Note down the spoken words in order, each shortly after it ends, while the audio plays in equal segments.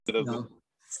No,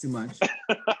 it's too much.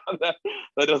 that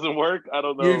doesn't work. I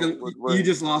don't know. You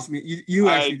just lost me. You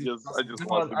actually I just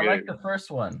No, lost the game. I like the first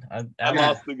one. I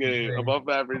lost the game. Above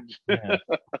average. Yeah.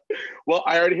 Well,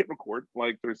 I already hit record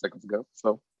like 30 seconds ago.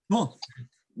 So cool.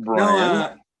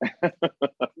 Brian.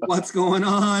 What's going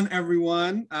on,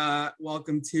 everyone?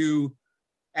 Welcome to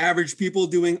Average People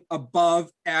Doing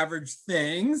Above Average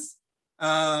Things.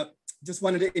 Just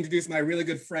wanted to introduce my really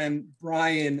good friend,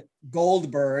 Brian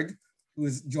Goldberg, who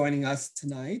is joining us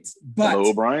tonight. But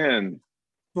hello, Brian.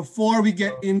 Before we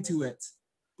get into it,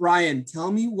 Brian,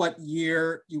 tell me what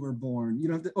year you were born. You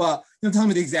don't have to, well, don't tell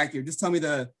me the exact year. Just tell me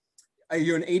are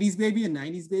you an 80s baby, a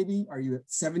 90s baby? Are you a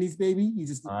 70s baby? You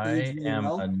just I am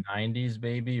a 90s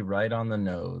baby, right on the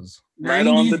nose. Right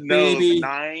on the nose, baby,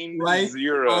 9-0. Right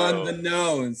on the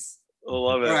nose. I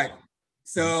love it. All right.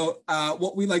 So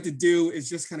what we like to do is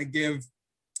just kind of give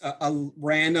a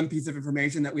random piece of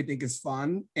information that we think is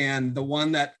fun. And the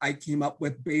one that I came up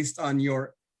with based on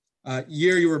your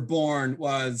year you were born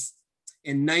was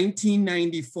in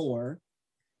 1994,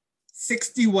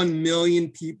 61 million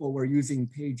people were using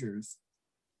pagers.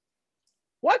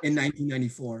 What? In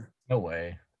 1994. No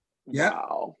way. Yeah.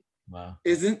 Wow.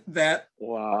 Isn't that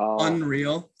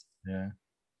unreal? Yeah.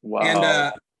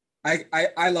 Wow. And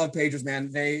I love pagers, man.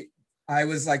 I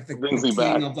was like the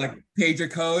king of like pager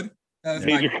code. That was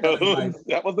pager code.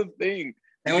 That was the thing.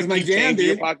 That was my jam, dude.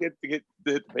 Your pocket to hit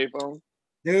the payphone.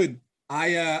 Dude,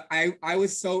 I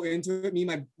was so into it. Me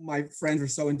and my friends were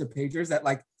so into pagers that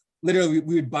like literally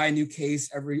we would buy a new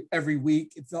case every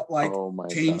week. It felt like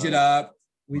change it up.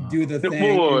 We'd do the thing.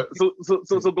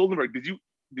 So Goldenberg,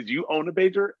 did you own a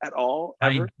pager at all?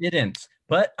 Ever? I didn't,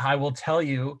 but I will tell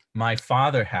you, my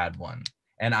father had one.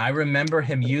 And I remember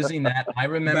him using that. I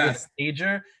remember the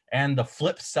pager and the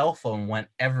flip cell phone went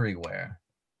everywhere.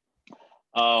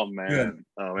 Oh man.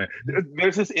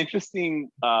 There's this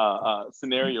interesting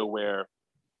scenario where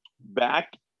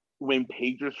back when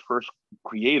pagers first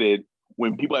created,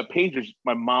 when people had pagers,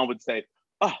 my mom would say,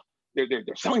 "Oh, they're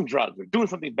selling drugs. They're doing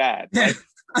something bad." Right?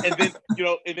 and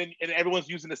then and everyone's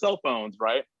using the cell phones,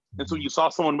 right? And so you saw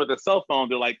someone with a cell phone,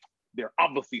 they're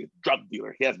obviously a drug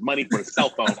dealer. He has money for a cell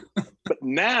phone. But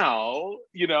now,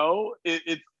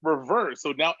 it's reversed.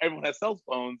 So now everyone has cell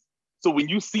phones. So when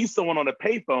you see someone on a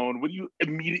payphone, what do you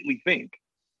immediately think?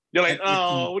 You're like,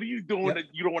 oh, what are you doing that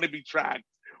you don't want to be tracked?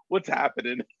 What's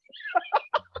happening?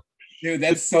 Dude,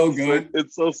 that's so good.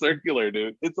 It's so circular,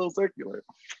 dude. It's so circular.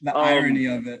 The irony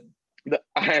of it. The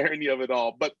irony of it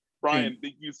all. But Brian,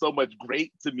 thank you so much.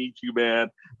 Great to meet you, man.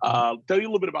 Tell you a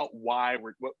little bit about why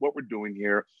what we're doing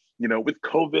here. With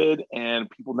COVID and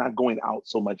people not going out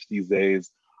so much these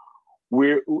days,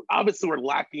 we're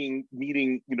lacking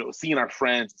meeting, seeing our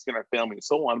friends, seeing our family and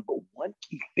so on. But one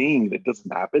key thing that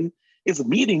doesn't happen is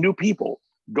meeting new people.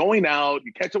 Going out,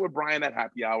 you catch up with Brian at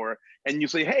happy hour and you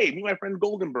say, hey, meet my friend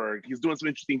Goldenberg. He's doing some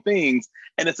interesting things.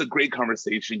 And it's a great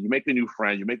conversation. You make a new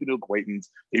friend, you make a new acquaintance,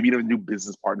 maybe you have a new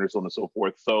business partner, so on and so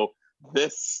forth. So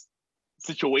this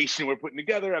situation we're putting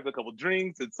together after a couple of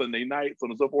drinks, it's Sunday night, so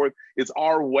on and so forth. It's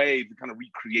our way to kind of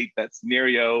recreate that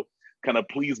scenario, kind of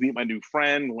please meet my new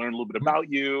friend, learn a little bit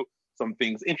about you, some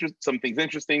things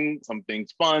interesting, some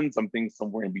things fun, some things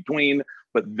somewhere in between.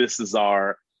 But this is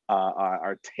our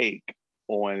take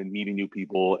on meeting new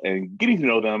people and getting to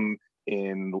know them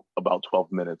in about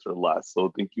 12 minutes or less.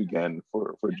 So thank you again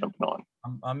for jumping on.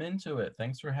 I'm into it.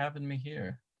 Thanks for having me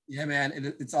here. Yeah, man,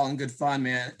 it's all in good fun,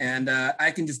 man. And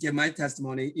I can just give my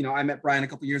testimony. I met Brian a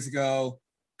couple years ago,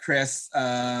 Chris,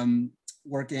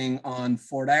 working on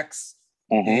Ford X.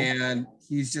 And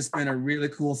he's just been a really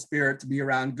cool spirit to be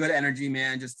around. Good energy,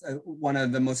 man. Just one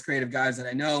of the most creative guys that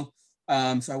I know.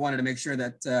 So I wanted to make sure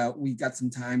that we got some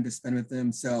time to spend with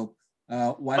him. So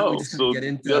why don't we just kind of get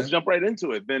into let's jump right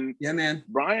into it then. Yeah, man.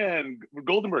 Brian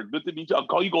Goldenberg, good to meet you. I'll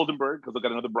call you Goldenberg because I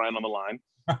got another Brian on the line.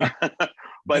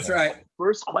 But that's right.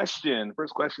 First question.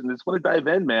 Just want to dive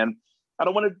in, man. I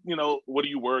don't want to, what do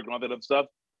you work and all that other stuff.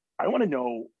 I want to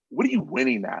know, what are you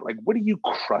winning at? Like, what are you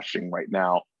crushing right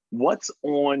now? What's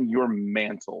on your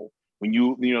mantle? When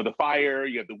the fire,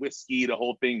 you have the whiskey, the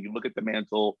whole thing, you look at the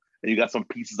mantle and you got some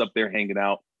pieces up there hanging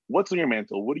out. What's on your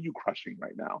mantle? What are you crushing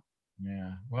right now?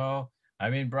 Yeah, well, I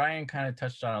mean, Brian kind of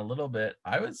touched on a little bit.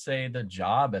 I would say the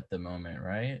job at the moment,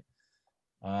 right?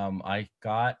 I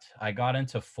got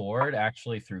into Ford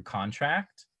actually through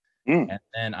contract, and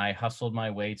then I hustled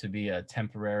my way to be a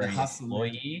temporary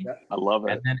employee. Yeah. I love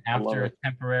it. And then after a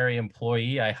temporary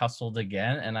employee, I hustled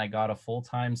again, and I got a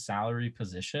full-time salary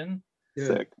position.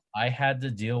 Sick. I had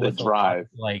to deal with a lot of,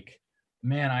 like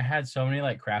Man, I had so many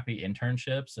like crappy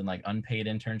internships and like unpaid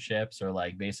internships or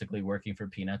like basically working for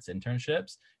peanuts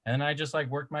internships. And then I just like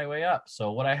worked my way up.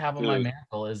 So what I have on my Dude,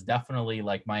 mantle is definitely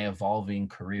like my evolving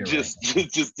career right just now.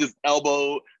 just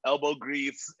elbow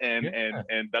grease and Yeah.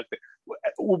 duct tape.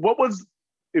 What was,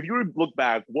 if you were to look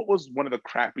back, what was one of the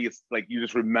crappiest, like you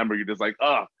just remember, you're just like,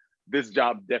 oh, this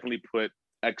job definitely put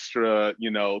extra,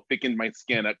 thickened my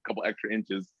skin a couple extra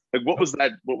inches. Like what was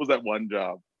that one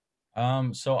job?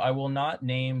 So I will not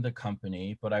name the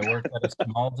company, but I worked at a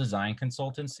small design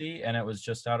consultancy and it was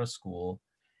just out of school.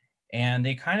 And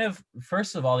they kind of,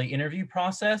 first of all, the interview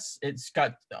process,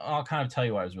 I'll kind of tell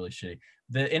you why it was really shitty.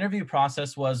 The interview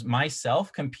process was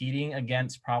myself competing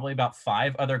against probably about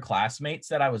 5 other classmates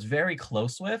that I was very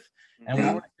close with. And we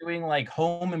Yeah. were doing like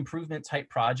home improvement type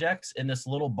projects in this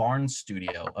little barn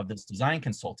studio of this design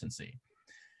consultancy.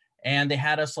 And they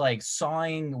had us like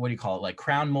sawing, what do you call it, like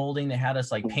crown molding. They had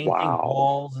us like painting Wow.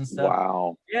 walls and stuff.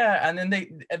 Wow. Yeah, and then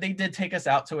they did take us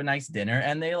out to a nice dinner,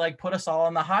 and they like put us all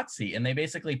on the hot seat, and they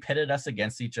basically pitted us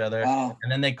against each other. Wow.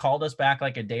 And then they called us back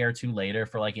like a day or two later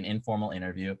for like an informal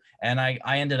interview, and I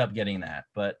ended up getting that.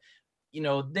 But they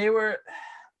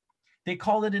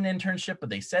called it an internship, but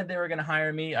they said they were going to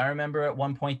hire me. I remember at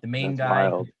one point the main That's guy,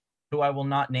 wild. who I will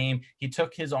not name, he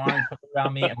took his arm and put it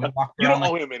around me, and we walked You around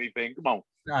don't like, owe him anything. Come on.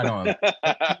 I don't know.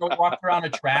 We walked around a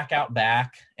track out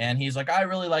back, and he's like, I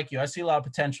really like you. I see a lot of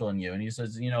potential in you. And he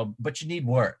says, but you need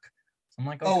work. I'm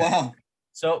like, okay. Oh, wow.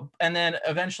 So, and then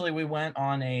eventually we went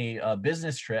on a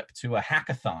business trip to a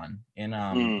hackathon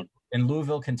in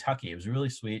Louisville, Kentucky. It was really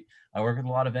sweet. I worked with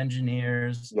a lot of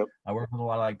engineers. Yep. I worked with a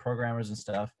lot of like programmers and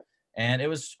stuff. And I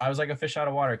was like a fish out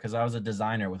of water because I was a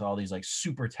designer with all these like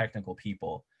super technical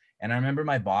people. And I remember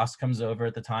my boss comes over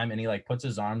at the time and he like puts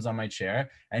his arms on my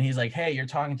chair and he's like, hey, you're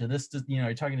talking to this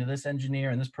engineer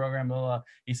and this program, blah, blah.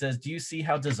 He says, do you see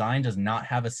how design does not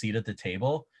have a seat at the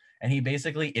table? And he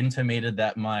basically intimated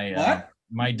that my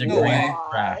degree was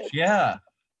trash. Yeah.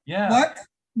 Yeah. What?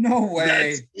 No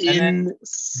way. That's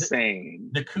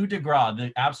insane. The coup de grace,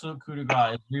 the absolute coup de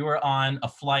grace, is we were on a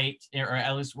flight, or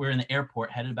at least we're in the airport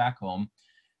headed back home.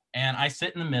 And I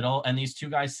sit in the middle and these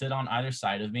 2 guys sit on either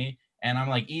side of me. And I'm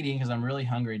like eating because I'm really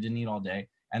hungry, didn't eat all day.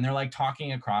 And they're like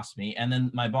talking across me. And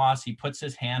then my boss, he puts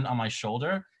his hand on my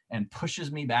shoulder and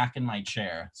pushes me back in my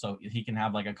chair so he can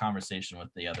have like a conversation with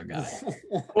the other guy.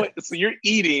 Wait, so you're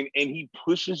eating and he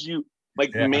pushes you,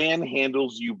 like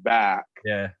manhandles you back.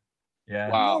 Yeah. Yeah.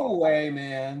 Wow. No way,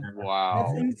 man. Wow.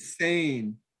 That's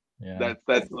insane. Yeah.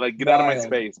 That's like, get out of my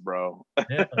space, bro.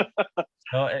 Yeah.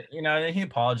 So, he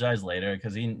apologized later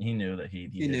because he knew that he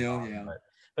knew, wrong, yeah.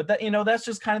 But that, that's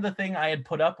just kind of the thing I had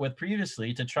put up with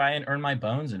previously to try and earn my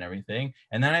bones and everything.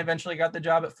 And then I eventually got the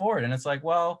job at Ford, and it's like,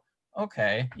 well,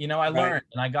 okay, I learned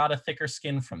and I got a thicker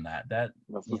skin from that. That's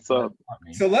what's up.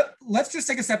 So let's just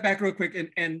take a step back real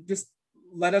quick and just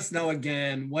let us know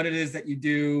again what it is that you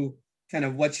do, kind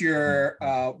of what's your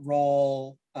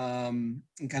role, and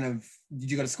kind of, did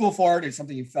you go to school for it or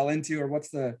something you fell into, or what's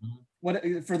the, what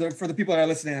for the people that are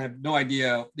listening, I have no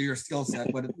idea your skill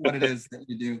set, what it is that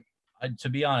you do. To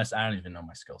be honest, I don't even know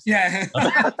my skill set. Yeah.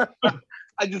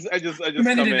 I just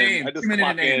come in. I just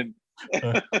clock in.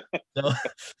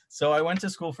 So I went to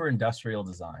school for industrial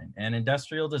design, and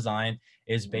industrial design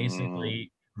is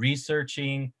basically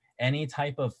researching any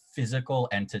type of physical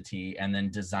entity and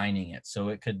then designing it. So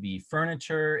it could be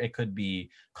furniture, it could be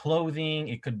clothing,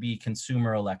 it could be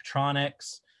consumer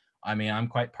electronics. I mean, I'm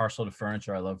quite partial to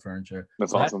furniture. I love furniture.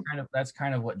 That's awesome. That's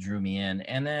kind of what drew me in.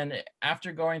 And then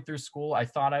after going through school, I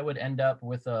thought I would end up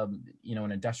with an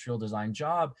industrial design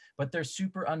job, but they're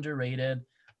super underrated.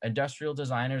 Industrial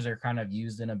designers are kind of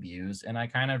used and abused. And I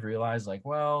kind of realized like,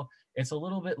 well, it's a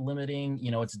little bit limiting.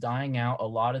 It's dying out. A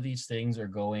lot of these things are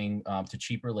going to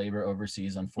cheaper labor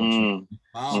overseas, unfortunately.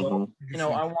 Wow.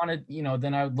 So, I wanted,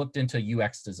 then I looked into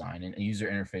UX design and user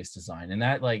interface design. And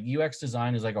that like UX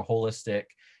design is like a holistic,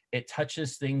 it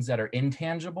touches things that are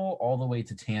intangible all the way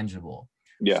to tangible.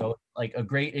 Yeah. So like a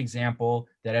great example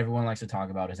that everyone likes to talk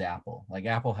about is Apple. Like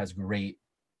Apple has great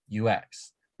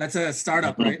UX. That's a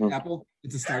startup, right? Apple?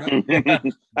 It's a startup?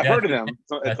 I've heard of them.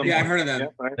 I've heard of them.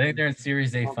 I think they're in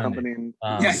Series A funding.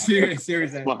 Yeah,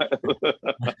 Series A.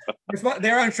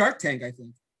 They're on Shark Tank, I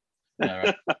think.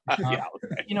 Yeah, right.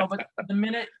 But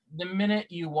the minute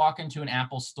you walk into an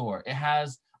Apple store, it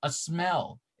has a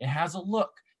smell, it has a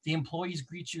look. The employees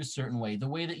greet you a certain way. The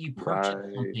way that you purchase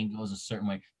something goes a certain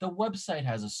way. The website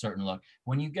has a certain look.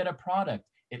 When you get a product,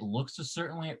 It looks a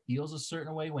certain way, it feels a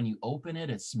certain way. When you open it,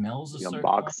 it smells a The certain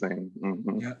unboxing.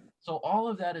 way. Yeah. So all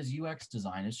of that is UX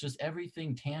design. It's just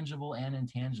everything tangible and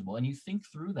intangible. And you think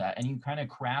through that and you kind of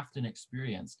craft an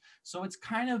experience. So it's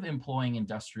kind of employing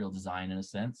industrial design in a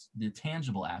sense, the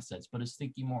tangible assets, but it's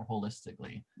thinking more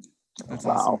holistically. That's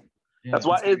awesome. Yeah. That's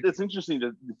why it's interesting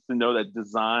to know that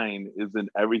design is in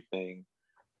everything.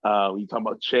 You talk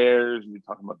about chairs, you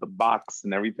talking about the box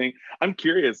and everything. I'm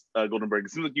curious, Goldenberg,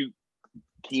 it seems like you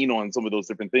keen on some of those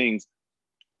different things.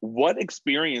 What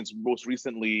experience most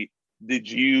recently did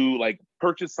you like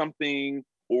purchase something,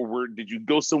 or did you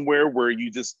go somewhere where you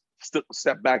just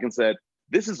stepped back and said,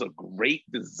 this is a great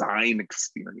design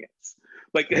experience?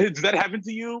 Like, does that happen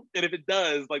to you? And if it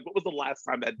does, like, what was the last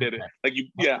time that did it?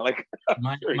 Like,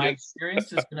 my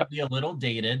experience is going to be a little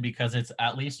dated because it's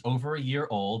at least over a year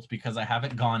old, because I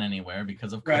haven't gone anywhere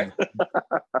because of COVID.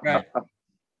 Right.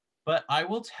 But I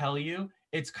will tell you,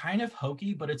 it's kind of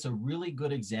hokey, but it's a really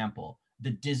good example. The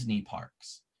Disney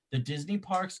parks. The Disney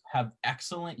parks have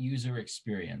excellent user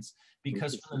experience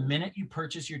because from the minute you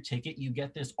purchase your ticket, you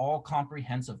get this all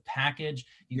comprehensive package.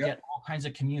 You get all kinds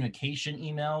of communication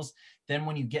emails. Then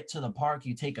when you get to the park,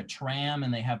 you take a tram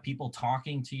and they have people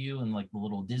talking to you and like the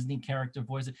little Disney character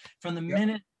voices. From the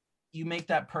minute you make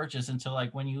that purchase until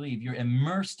like when you leave, you're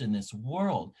immersed in this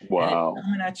world. Wow. And it's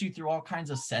coming at you through all kinds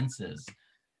of senses,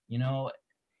 you know.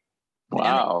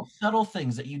 Wow. Subtle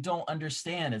things that you don't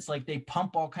understand. It's like they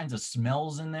pump all kinds of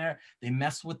smells in there. They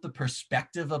mess with the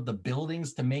perspective of the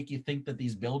buildings to make you think that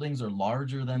these buildings are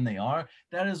larger than they are.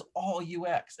 That is all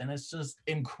UX, and it's just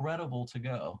incredible to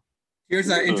go. Here's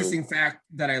an interesting fact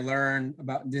that I learned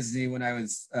about Disney when I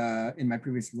was in my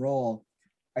previous role.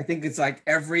 I think it's like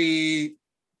every,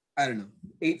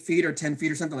 8 feet or 10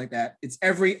 feet or something like that. It's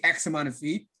every X amount of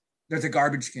feet, there's a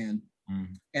garbage can.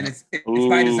 And it's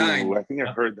by design. I think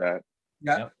I've heard that.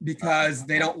 Yeah, because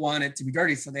they don't want it to be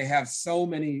dirty. So they have so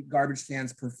many garbage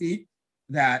cans per feet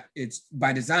that it's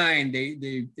by design,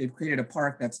 they've created a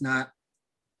park that's not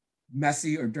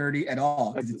messy or dirty at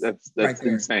all. That's right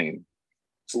insane.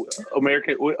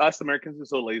 Us Americans are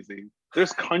so lazy.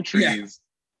 There's countries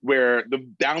where the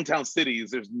downtown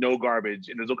cities, there's no garbage,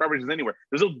 and there's no garbage anywhere.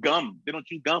 There's no gum. They don't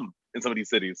chew gum in some of these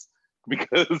cities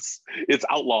because it's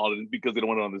outlawed and because they don't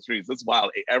want it on the streets. That's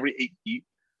wild. Every 8 feet.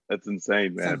 That's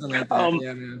insane, man. Something like that.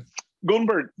 Man.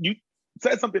 Goldenberg, you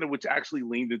said something which actually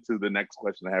leaned into the next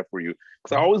question I have for you,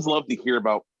 because I always love to hear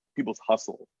about people's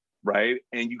hustle, right?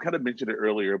 And you kind of mentioned it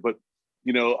earlier, but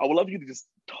I would love you to just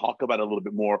talk about it a little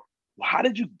bit more. How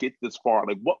did you get this far?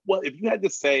 Like, what if you had to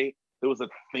say there was a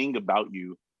thing about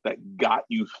you that got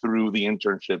you through the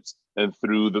internships and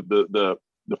through the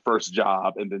first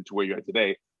job and then to where you're at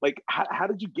today? Like, how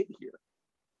did you get here?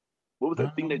 What was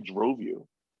that thing that drove you?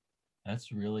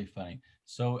 That's really funny.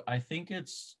 So I think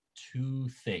it's two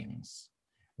things.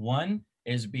 One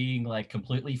is being like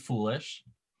completely foolish.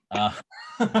 Awesome.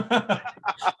 That's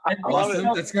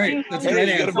great. That's great.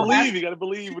 You gotta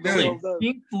believe.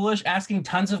 Being foolish, asking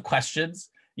tons of questions,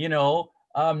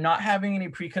 not having any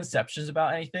preconceptions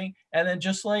about anything, and then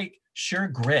just like sheer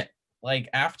grit. Like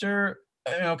after,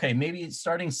 maybe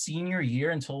starting senior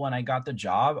year until when I got the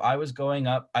job, I was going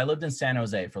up. I lived in San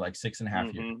Jose for like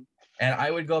 6.5 years. And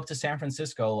I would go up to San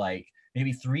Francisco like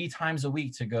maybe 3 times a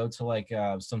week to go to like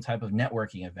some type of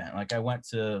networking event. Like I went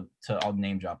to I'll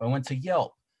name drop. I went to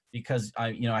Yelp because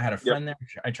I had a friend there.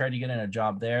 I tried to get in a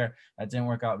job there. That didn't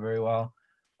work out very well.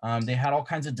 They had all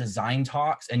kinds of design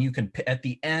talks, and you can, at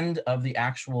the end of the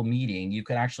actual meeting, you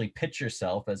could actually pitch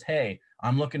yourself as, hey,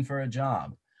 I'm looking for a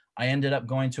job. I ended up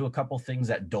going to a couple things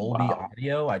at Dolby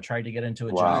Audio. I tried to get into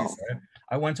a job there.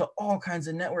 I went to all kinds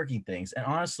of networking things. And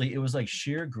honestly, it was like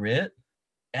sheer grit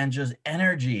and just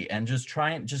energy and just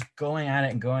going at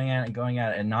it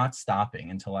and not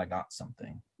stopping until I got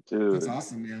something. Dude, that's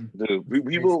awesome, man. Dude,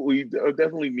 we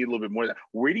definitely need a little bit more of that.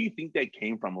 Where do you think that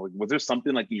came from? Like, was there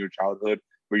something like in your childhood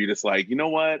where you're just like, you know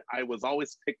what? I was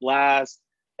always picked last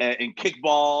in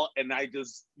kickball, and I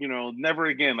just, never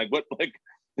again. Like what? Like,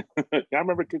 I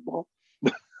remember kickball.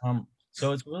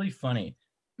 So it's really funny.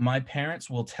 My parents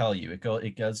will tell you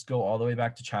it does go all the way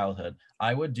back to childhood.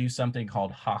 I would do something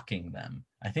called hawking them.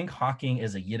 I think hawking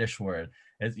is a Yiddish word.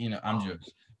 As I'm Jewish.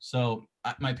 So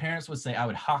my parents would say I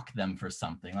would hawk them for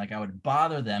something. Like I would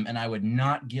bother them and I would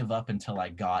not give up until I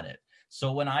got it.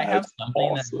 So when I have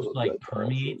something that just like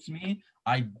permeates me,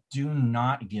 I do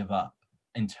not give up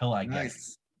until I get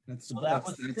it. So that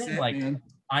was the thing. Like, man.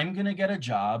 I'm going to get a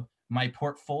job. My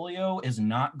portfolio is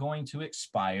not going to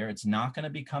expire. It's not going to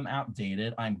become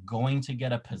outdated. I'm going to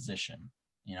get a position.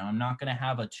 I'm not going to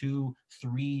have a 2-3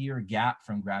 year gap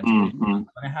from graduation. I'm going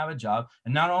to have a job.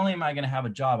 And not only am I going to have a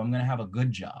job, I'm going to have a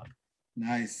good job.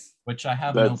 Nice. which I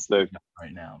have That's no sick.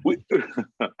 right now.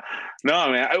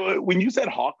 No, man. When you said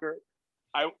Hawker,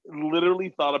 I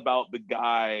literally thought about the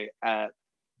guy at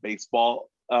baseball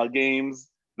games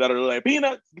that are like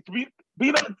peanuts,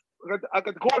 peanuts. I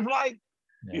got the Coors Light,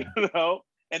 Yeah. you know,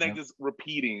 and Yep. then just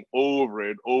repeating over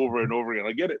and over and over again.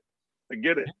 I get it.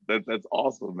 That's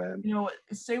awesome, man. You know,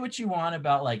 say what you want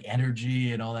about like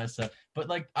energy and all that stuff, but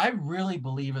like I really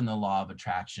believe in the law of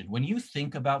attraction. When you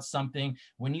think about something,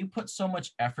 when you put so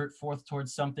much effort forth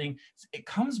towards something, it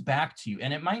comes back to you,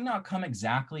 and it might not come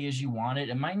exactly as you want it.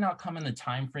 It might not come in the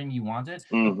time frame you wanted,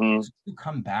 but it's to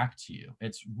come back to you.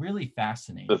 It's really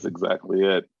fascinating. That's exactly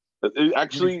it.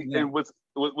 Actually, and what's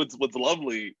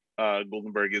lovely,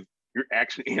 Goldenberg, is you're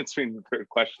actually answering the third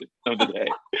question of the day.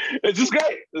 It's just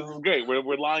great. This is great.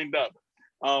 We're lined up.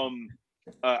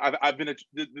 I've been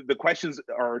the questions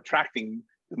are attracting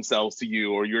themselves to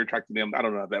you, or you're attracting them. I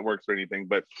don't know if that works or anything,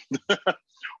 but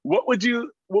what would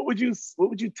you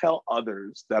tell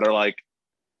others that are like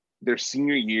their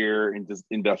senior year in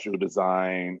industrial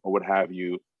design or what have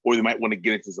you, or they might want to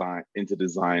get into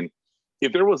design?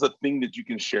 If there was a thing that you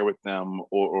can share with them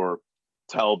or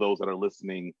tell those that are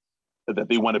listening that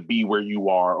they want to be where you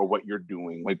are or what you're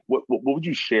doing, like what would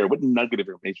you share? What nugget of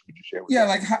information would you share with them?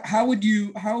 Like how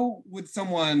would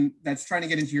someone that's trying to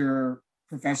get into your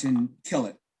profession kill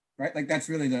it, right? Like that's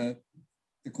really the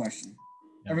question.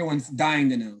 Yep. Everyone's dying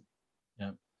to know.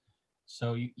 Yep.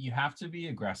 So you have to be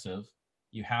aggressive.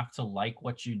 You have to like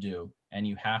what you do, and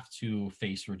you have to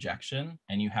face rejection,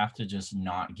 and you have to just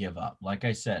not give up. Like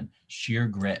I said, sheer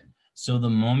grit. So the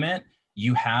moment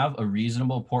you have a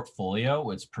reasonable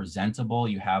portfolio, it's presentable,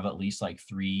 you have at least like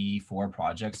 3-4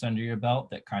 projects under your belt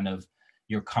that kind of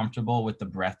you're comfortable with the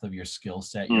breadth of your skill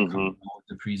set, you're comfortable with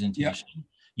the presentation. Yep.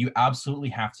 You absolutely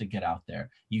have to get out there.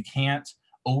 You can't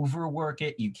overwork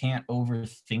it. You can't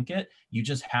overthink it. You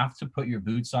just have to put your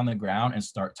boots on the ground and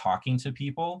start talking to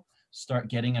people. Start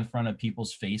getting in front of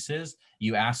people's faces.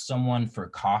 You ask someone for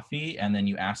coffee, and then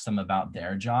you ask them about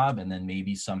their job, and then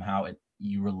maybe somehow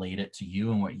you relate it to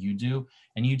you and what you do,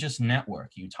 and you just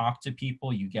network. You talk to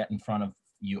people, you get in front of,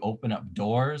 you open up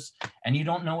doors, and you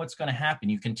don't know what's going to happen.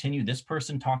 You continue, this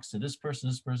person talks to this person.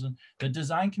 The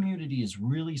design community is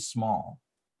really small.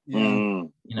 Yeah.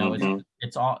 You know,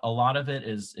 it's all, a lot of it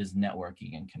is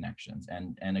networking and connections,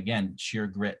 and again, sheer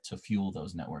grit to fuel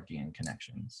those networking and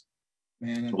connections.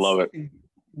 Man, love it.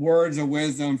 Words of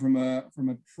wisdom from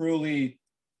a truly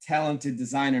talented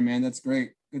designer, man. That's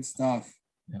great. Good stuff.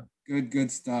 Yeah. Good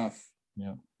stuff.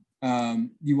 Yeah.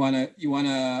 You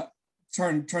wanna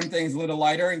turn things a little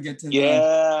lighter and get to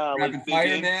the rapid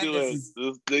fire, man. Let's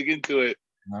dig into it.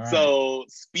 Right. So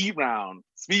speed round,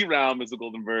 Mr.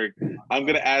 Goldenberg. I'm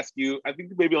gonna ask you, I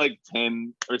think maybe like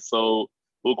 10 or so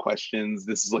little questions.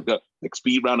 This is like a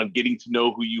speed round of getting to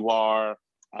know who you are.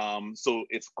 So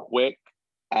it's quick.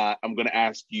 I'm going to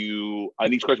ask you,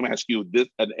 on each question, I'm going to ask you this,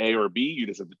 an A or a B. You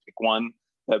just have to pick one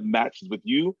that matches with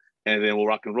you, and then we'll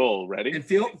rock and roll. Ready? And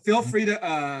feel free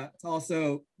to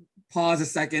also pause a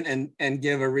second and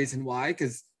give a reason why,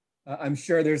 because I'm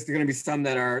sure there's going to be some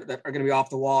that are going to be off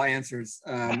the wall answers.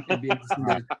 It'd be interesting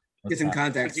to get some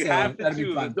context. You have to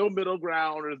choose. There's no middle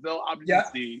ground. There's no option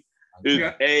C.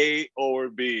 It's A or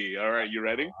B. All right, you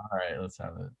ready? All right, let's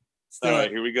have it. All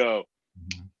right, here we go.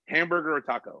 Hamburger or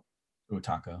taco? Ooh,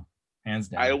 taco. Hands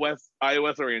down.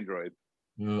 iOS or Android?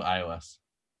 Ooh, iOS.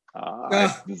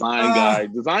 Design guy.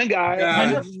 Design.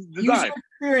 User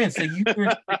experience. The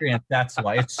user experience. That's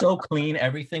why it's so clean.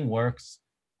 Everything works.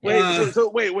 Wait.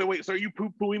 So are you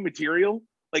poo-pooing material?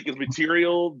 Like, is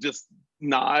material just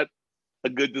not a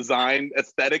good design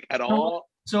aesthetic at all?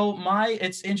 So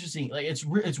it's interesting. Like it's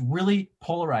really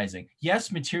polarizing. Yes,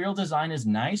 material design is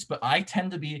nice, but I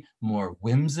tend to be more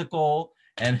whimsical.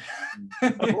 And you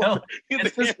know,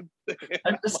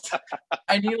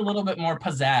 I need a little bit more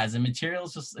pizzazz, and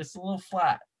materials it's a little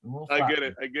flat. I get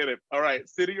it. All right,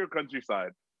 city or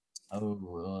countryside?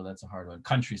 Oh, that's a hard one.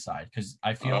 Countryside, because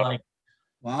I feel like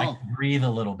I can breathe a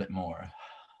little bit more.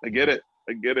 I get it.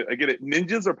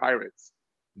 Ninjas or pirates?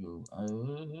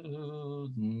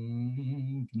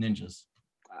 Ninjas.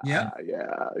 Yeah.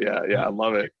 I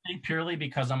love it. Purely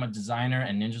because I'm a designer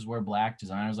and ninjas wear black.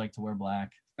 Designers like to wear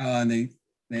black. And they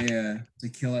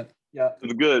kill it. Yeah.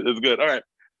 It's good. All right.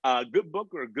 Good book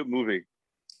or a good movie?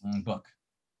 Book.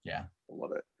 Yeah. I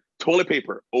love it. Toilet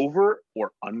paper, over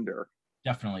or under?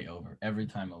 Definitely over. Every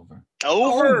time over.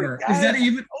 Over. Yes.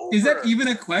 Is that even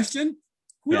a question?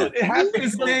 It has to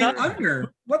say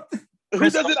under. What? Who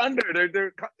does it under?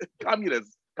 They're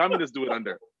communists. Communists do it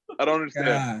under. I don't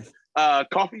understand.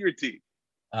 Coffee or tea?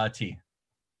 Tea.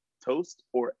 Toast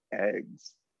or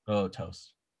eggs? Oh,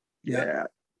 toast. Yeah.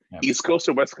 Yep. East Coast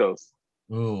or West Coast?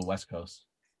 Ooh, West Coast.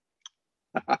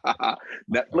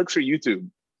 Netflix or YouTube?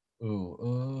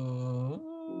 Ooh.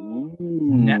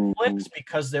 Netflix,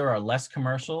 because there are less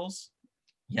commercials.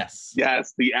 Yes.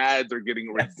 Yes, the ads are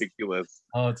getting ridiculous.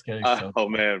 Oh, it's getting so. Oh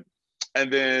man.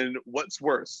 And then what's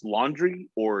worse, laundry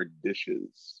or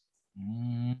dishes?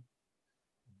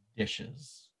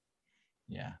 Dishes.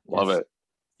 Yeah. Love it.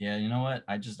 Yeah, you know what?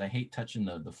 I hate touching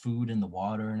the food and the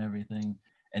water and everything.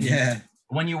 And Yeah.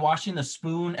 when you're washing the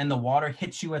spoon and the water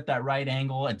hits you at that right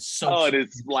angle and soaks. Oh, and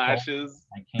it splashes.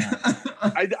 I can't.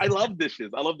 I love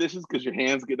dishes. I love dishes because your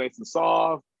hands get nice and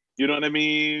soft. You know what I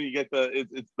mean? You get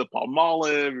it's the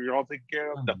Palmolive. You're all taken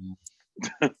care of.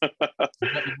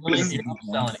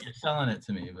 You're selling it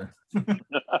to me, but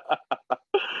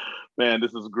man,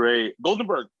 this is great.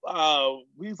 Goldenberg,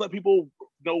 please let people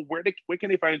know where can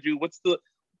they find you? What's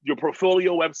your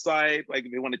portfolio website? Like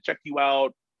if they want to check you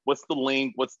out, what's the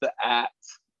link? What's the @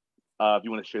 if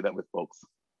you want to share that with folks?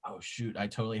 Oh shoot, I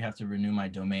totally have to renew my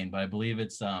domain, but I believe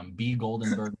it's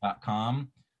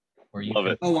bgoldenberg.com, or you Love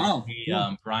can it. Oh wow.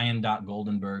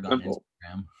 Brian.goldenberg on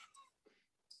Instagram.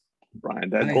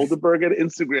 Brian.goldenberg at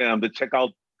Instagram to check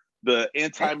out the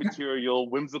anti-material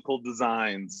whimsical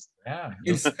designs. Yeah.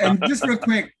 And just real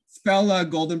quick, spell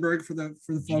Goldenberg for the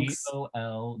folks.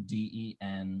 Goldenberg,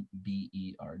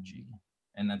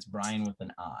 and that's Brian with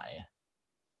an I.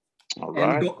 All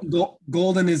right. And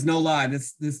golden is no lie.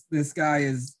 This guy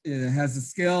has the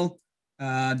skill.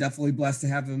 Definitely blessed to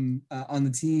have him on the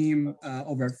team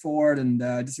over at Ford, and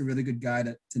just a really good guy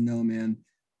to know, man.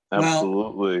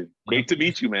 Absolutely. Well, great to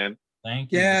meet you, man.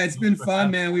 Thank you. Yeah, it's been fun,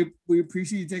 man. We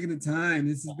appreciate you taking the time.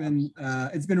 This has been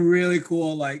it's been really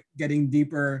cool, like getting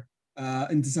deeper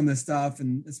into some of the stuff,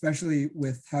 and especially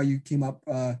with how you came up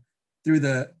through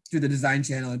the design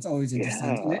channel. It's always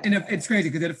interesting, and it's crazy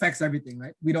because it affects everything,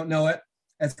 right? We don't know it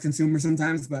as consumers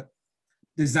sometimes, but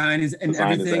design is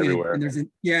everything, and there's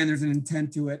an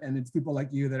intent to it, and it's people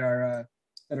like you that are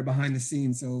behind the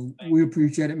scenes. So we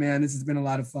appreciate it, man. This has been a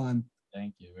lot of fun.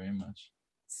 Thank you very much.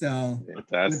 So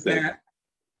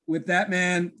with that,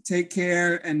 man, take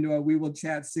care, and we will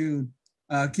chat soon.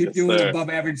 Keep doing above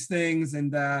average things,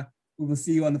 and we will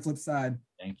see you on the flip side.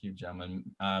 Thank you, gentlemen.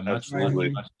 Much luck,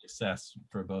 much success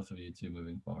for both of you two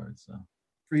moving forward. So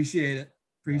appreciate it.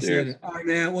 All right,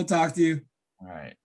 man. We'll talk to you. All right.